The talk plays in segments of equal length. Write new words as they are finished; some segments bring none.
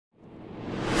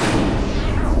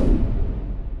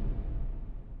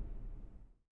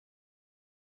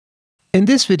In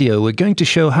this video, we're going to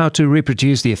show how to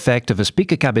reproduce the effect of a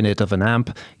speaker cabinet of an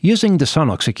amp using the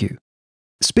Sonnox EQ.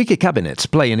 Speaker cabinets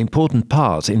play an important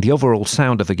part in the overall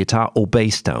sound of a guitar or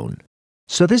bass tone.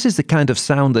 So this is the kind of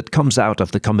sound that comes out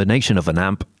of the combination of an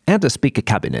amp and a speaker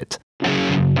cabinet.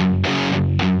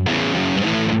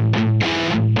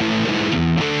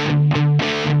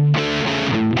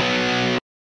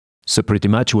 So pretty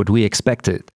much what we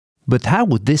expected. But how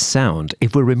would this sound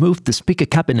if we removed the speaker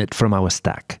cabinet from our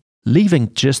stack,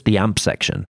 leaving just the amp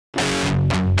section?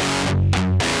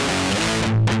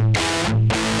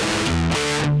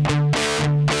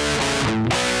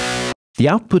 The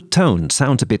output tone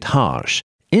sounds a bit harsh,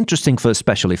 interesting for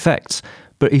special effects,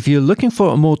 but if you're looking for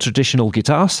a more traditional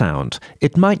guitar sound,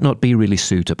 it might not be really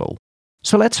suitable.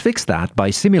 So let's fix that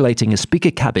by simulating a speaker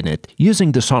cabinet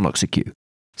using the Sonnox EQ.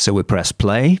 So we press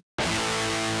play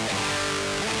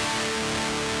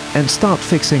and start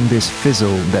fixing this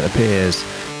fizzle that appears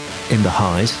in the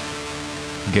highs.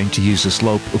 I'm going to use a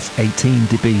slope of 18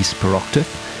 dBs per octave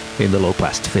in the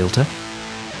low-pass filter.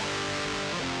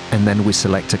 And then we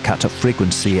select a cutoff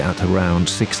frequency at around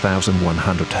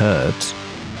 6100 Hz,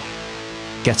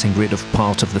 getting rid of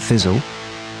part of the fizzle.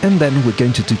 And then we're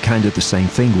going to do kind of the same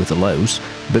thing with the lows,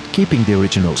 but keeping the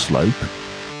original slope.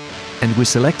 And we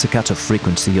select a cutoff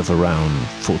frequency of around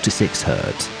 46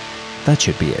 Hz. That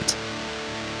should be it.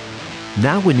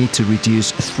 Now we need to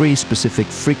reduce 3 specific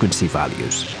frequency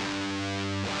values.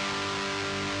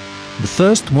 The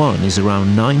first one is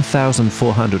around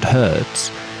 9400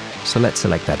 Hz, so let's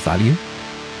select that value.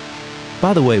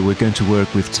 By the way, we're going to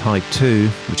work with type 2,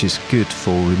 which is good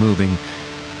for removing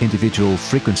individual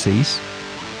frequencies.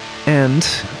 And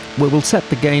we will set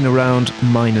the gain around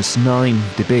 -9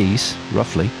 dBs,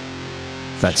 roughly.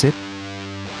 That's it.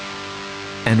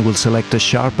 And we'll select a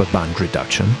sharper band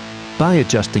reduction by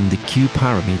adjusting the Q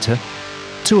parameter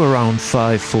to around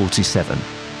 547.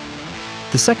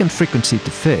 The second frequency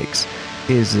to fix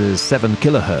is 7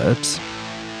 kHz,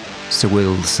 so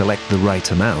we'll select the right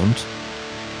amount.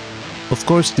 Of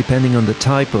course, depending on the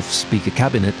type of speaker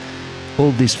cabinet,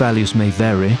 all these values may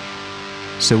vary,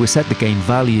 so we set the gain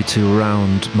value to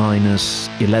around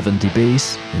 -11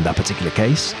 dBs in that particular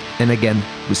case, and again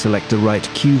we select the right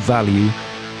Q value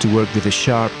to work with a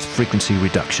sharp frequency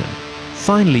reduction.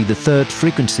 Finally, the third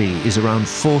frequency is around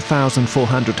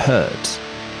 4400 Hz.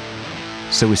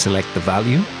 So we select the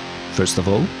value, first of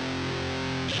all.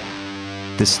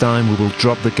 This time we will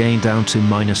drop the gain down to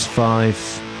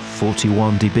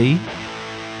 -541 dB.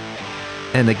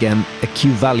 And again, a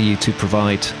Q value to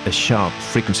provide a sharp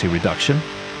frequency reduction.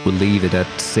 We'll leave it at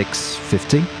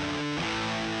 650.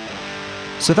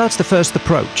 So that's the first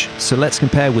approach. So let's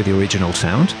compare with the original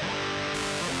sound.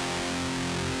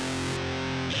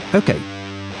 Okay.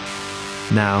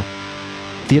 Now,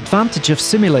 the advantage of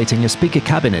simulating a speaker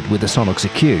cabinet with the Sonnox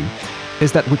EQ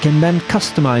is that we can then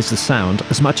customize the sound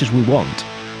as much as we want.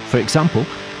 For example,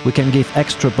 we can give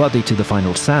extra body to the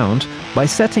final sound by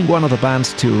setting one of the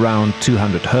bands to around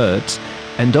 200 Hz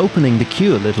and opening the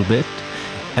Q a little bit,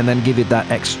 and then give it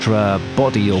that extra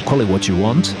body, or call it what you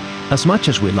want, as much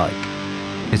as we like.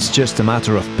 It's just a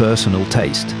matter of personal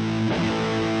taste.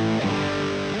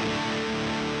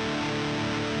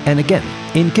 And again,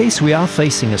 in case we are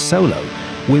facing a solo,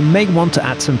 we may want to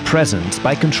add some presence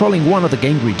by controlling one of the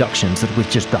gain reductions that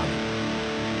we've just done.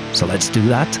 So let's do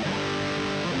that.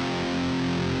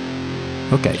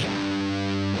 Okay,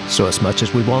 so as much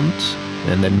as we want,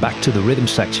 and then back to the rhythm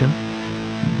section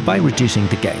by reducing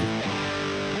the gain.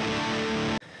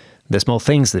 There's more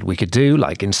things that we could do,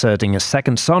 like inserting a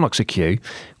second Sonnox EQ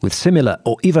with similar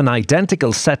or even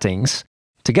identical settings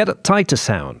to get a tighter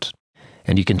sound.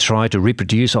 And you can try to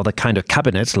reproduce other kind of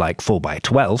cabinets like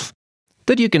 4x12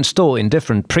 that you can store in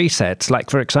different presets, like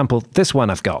for example this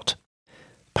one I've got.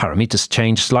 Parameters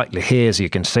change slightly here, as you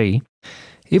can see,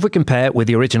 if we compare it with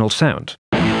the original sound.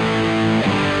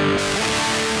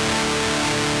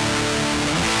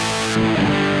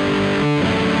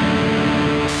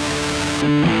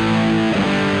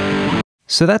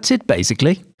 So that's it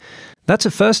basically. That's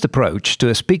a first approach to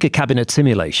a speaker cabinet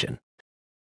simulation.